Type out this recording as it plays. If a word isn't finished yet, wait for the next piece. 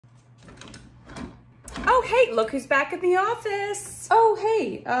Oh, hey, look who's back in the office. Oh,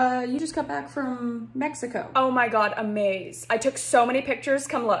 hey, you just got back from Mexico. Oh my God, amaze. I took so many pictures,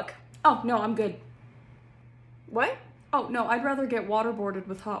 come look. Oh, no, I'm good. What? Oh, no, I'd rather get waterboarded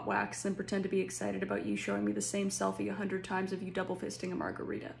with hot wax than pretend to be excited about you showing me the same selfie 100 times of you double fisting a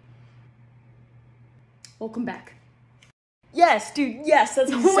margarita. Welcome back. Yes, dude, yes,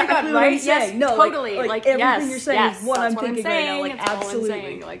 that's exactly Oh my God, what right? I'm saying. Yes, No, totally. Like Like, everything yes, you're saying yes, is what I'm that's what I'm thinking right now. saying, Like, it's all I'm absolutely.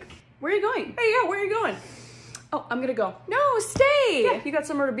 saying. Like, where are you going? Hey, yeah, where are you going? Oh, I'm gonna go. No, stay. Yeah. You got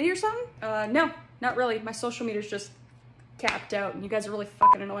somewhere to be or something? No, not really. My social meter's just capped out, and you guys are really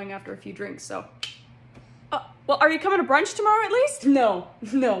fucking annoying after a few drinks, so. Well, are you coming to brunch tomorrow at least? No.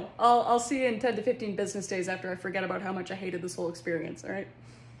 I'll see you in 10 to 15 business days after I forget about how much I hated this whole experience, all right?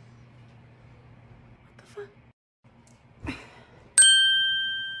 What the fuck?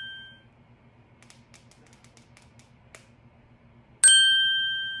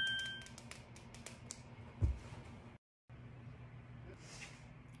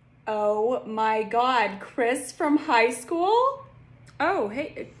 Oh my God, Chris from high school? Oh,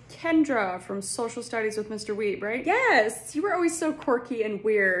 hey, Kendra from Social Studies with Mr. Weeb, right? Yes, you were always so quirky and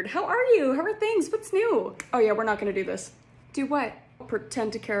weird. How are you? How are things? What's new? Oh yeah, we're not gonna do this. Do what?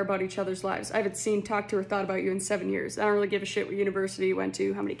 Pretend to care about each other's lives. I haven't seen, talked to, or thought about you in 7 years. I don't really give a shit what university you went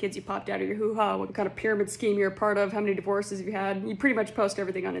to, how many kids you popped out of your hoo-ha, what kind of pyramid scheme you're a part of, how many divorces you've had. You pretty much post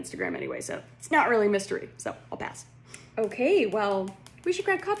everything on Instagram anyway, so it's not really a mystery, so I'll pass. Okay, well, we should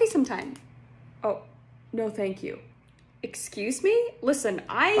grab coffee sometime. Oh, no thank you. Excuse me? Listen,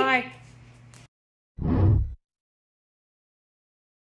 Bye.